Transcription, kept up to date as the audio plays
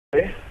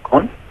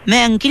कौन?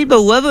 मैं अंकिल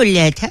बउआ बोल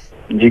रहा था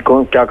जी।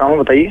 कौन? क्या काम है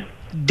बताइए।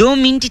 2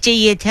 मिनट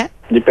चाहिए था।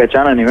 जी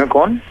पहचाना नहीं मैं।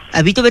 कौन?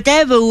 अभी तो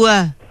बताया बउआ।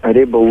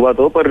 अरे बउआ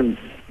तो पर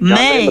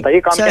मैं बताइए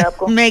काम क्या है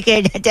आपको। मैं कह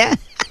रहा था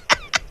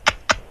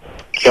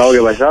क्या हो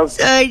गया भाई साहब?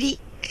 सॉरी,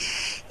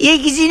 ये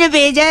किसी ने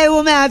भेजा है,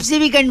 वो मैं आपसे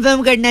भी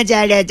कंफर्म करना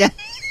चाह रहा था।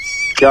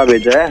 क्या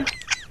भेजा है?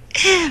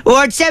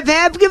 व्हाट्सएप है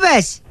आपके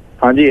पास?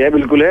 हाँ जी है,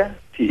 बिल्कुल है।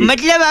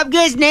 मतलब आपके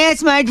पास नया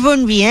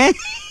स्मार्टफोन भी है?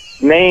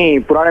 नहीं,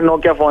 पुराने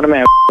नोकिया फोन में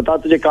है। बता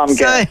तुझे काम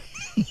क्या है।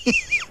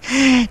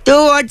 तो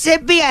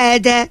व्हाट्सएप भी आया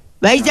था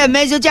भाई साहब,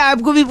 मैं सोचा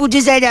आपको भी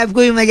पूछे, शायद आपको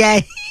भी मजा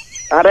आए।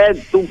 अरे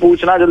तू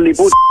पूछना, जल्दी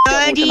पूछ।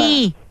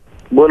 सॉरी,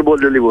 बोल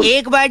बोल जल्दी बोल।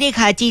 एक बार एक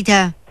हाथी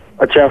था।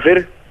 अच्छा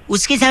फिर?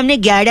 उसके सामने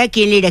 11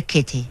 केले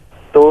रखे थे।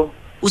 तो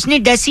उसने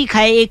 10 ही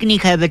खाए, एक नहीं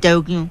खाया।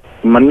 बताओ क्यों?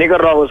 मन नहीं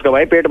कर रहा होगा उसका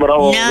भाई, पेट भरा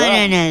होगा। ना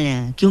ना ना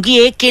ना, क्योंकि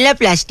एक केला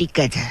प्लास्टिक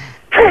का था।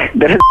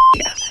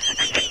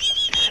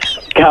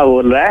 क्या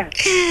बोल रहा है?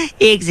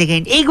 एक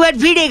सेकंड, एक बार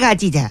फिर एक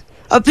हाथी था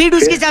और फिर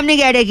उसके सामने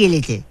 11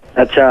 केले थे।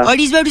 अच्छा। और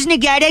इस बार उसने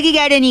 11 की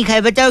 11 नहीं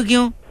खाए। बताओ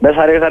क्यों? बस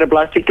सारे के सारे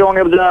प्लास्टिक के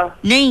होंगे। बता।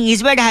 नहीं,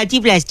 इस बार हाथी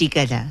प्लास्टिक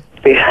का था।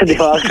 तेरा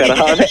दिमाग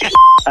खराब है।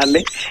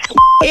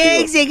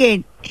 एक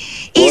सेकेंड,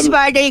 इस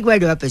बार एक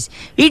बार वापस।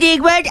 फिर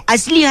एक बार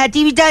असली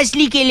हाथी भी था,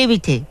 असली केले भी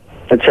थे।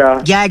 अच्छा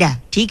 11,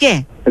 ठीक है।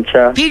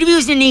 अच्छा। फिर भी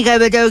उसने नहीं खाया।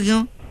 बताओ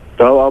क्यों?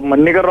 तो अब मन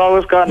नहीं कर रहा होगा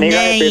उसका, नहीं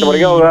खाया, पेट भर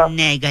गया होगा।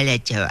 नहीं,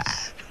 गलत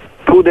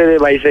जवाब। तू दे दे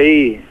भाई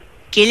सही।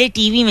 केले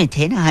टीवी में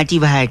थे ना, हाथी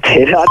बाहर थे।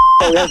 तेरा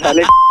हो गया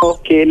साले।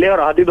 केले और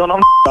हाथी दोनों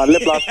डाल ले,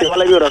 प्लास्टिक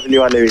वाले भी और असली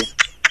वाले भी।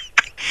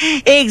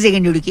 एक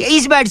सेकंड रुकिए,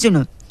 इस बार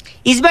सुनो।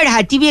 इस बार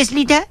हाथी भी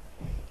असली था,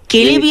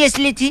 केले भी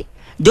असली थे,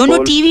 दोनों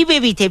टीवी पे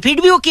भी थे,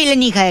 फिर भी वो केले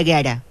नहीं खाया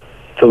गया।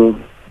 तो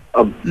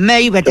अब मैं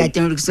ही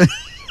बताता हूँ,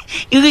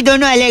 क्योंकि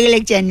दोनों अलग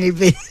अलग चैनल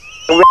पे।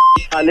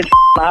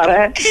 आ रहा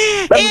है।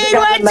 एक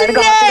बार सुन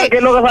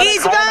ले,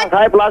 इस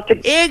बार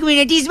प्लास्टिक। एक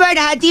मिनट, इस बार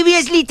हाथी भी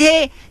असली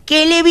थे,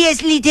 केले भी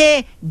असली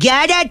थे,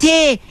 11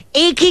 थे,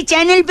 एक ही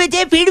चैनल पे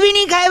थे, फिर भी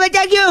नहीं खाए।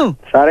 बता क्यों?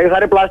 सारे के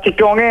सारे प्लास्टिक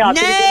के होंगे।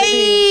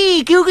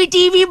 नहीं, क्योंकि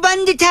टीवी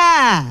बंद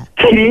था।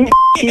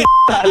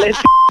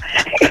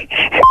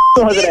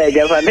 समझ रहे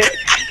क्या साले?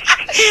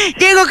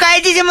 देखो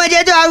कायदे से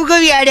मजा तो आपको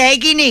भी आ रहा है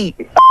कि नहीं?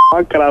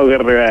 खराब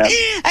कर रहे हो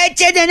यार।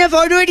 अच्छा था ना,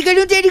 फॉरवर्ड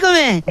करूं तेरी को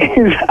मैं?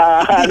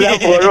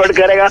 फॉरवर्ड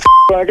करेगा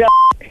क्या?